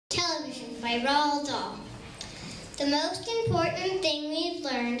by Roald Dahl. The most important thing we've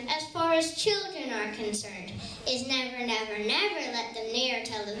learned as far as children are concerned is never, never, never let them near a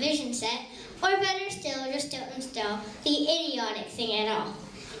television set, or better still, just don't install the idiotic thing at all.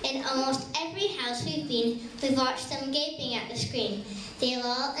 In almost every house we've been, we've watched them gaping at the screen. They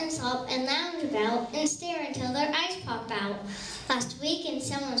loll and slop and lounge about and stare until their eyes pop out. Last week in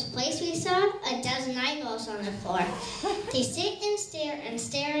someone's place we saw a dozen eyeballs on the floor. They sit and stare and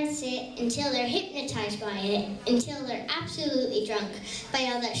stare and sit until they're hypnotized by it, until they're absolutely drunk by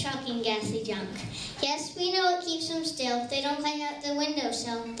all that shocking ghastly junk. Yes, we know it keeps them still. They don't climb out the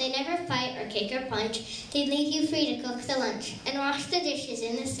windowsill. They never fight or kick or punch. They leave you free to cook the lunch and wash the dishes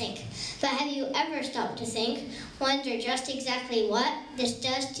in the sink. But have you ever stopped to think, wonder just exactly what this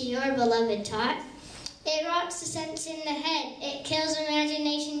does to your beloved tot? It rots the sense in the head. It kills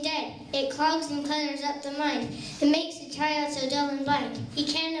imagination dead. It clogs and clutters up the mind. It makes the child so dull and blind. He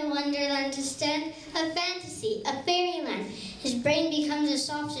can no wonderland understand a fantasy, a fairyland. His brain becomes as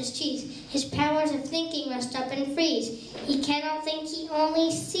soft as cheese. His powers of thinking rust up and freeze. He cannot think, he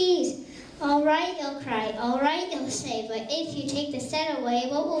only sees. All right, you'll cry. All right, you'll say. But if you take the set away,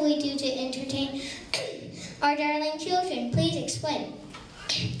 what will we do to entertain our darling children? Please explain.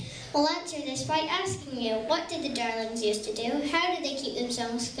 We'll answer this by asking you, what did the darlings used to do? How did they keep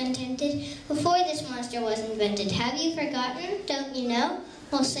themselves contented before this monster was invented? Have you forgotten? Don't you know?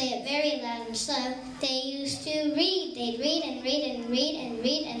 We'll say it very loud and slow. They used to read. They'd read and read and read and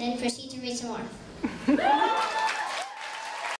read and then proceed to read some more.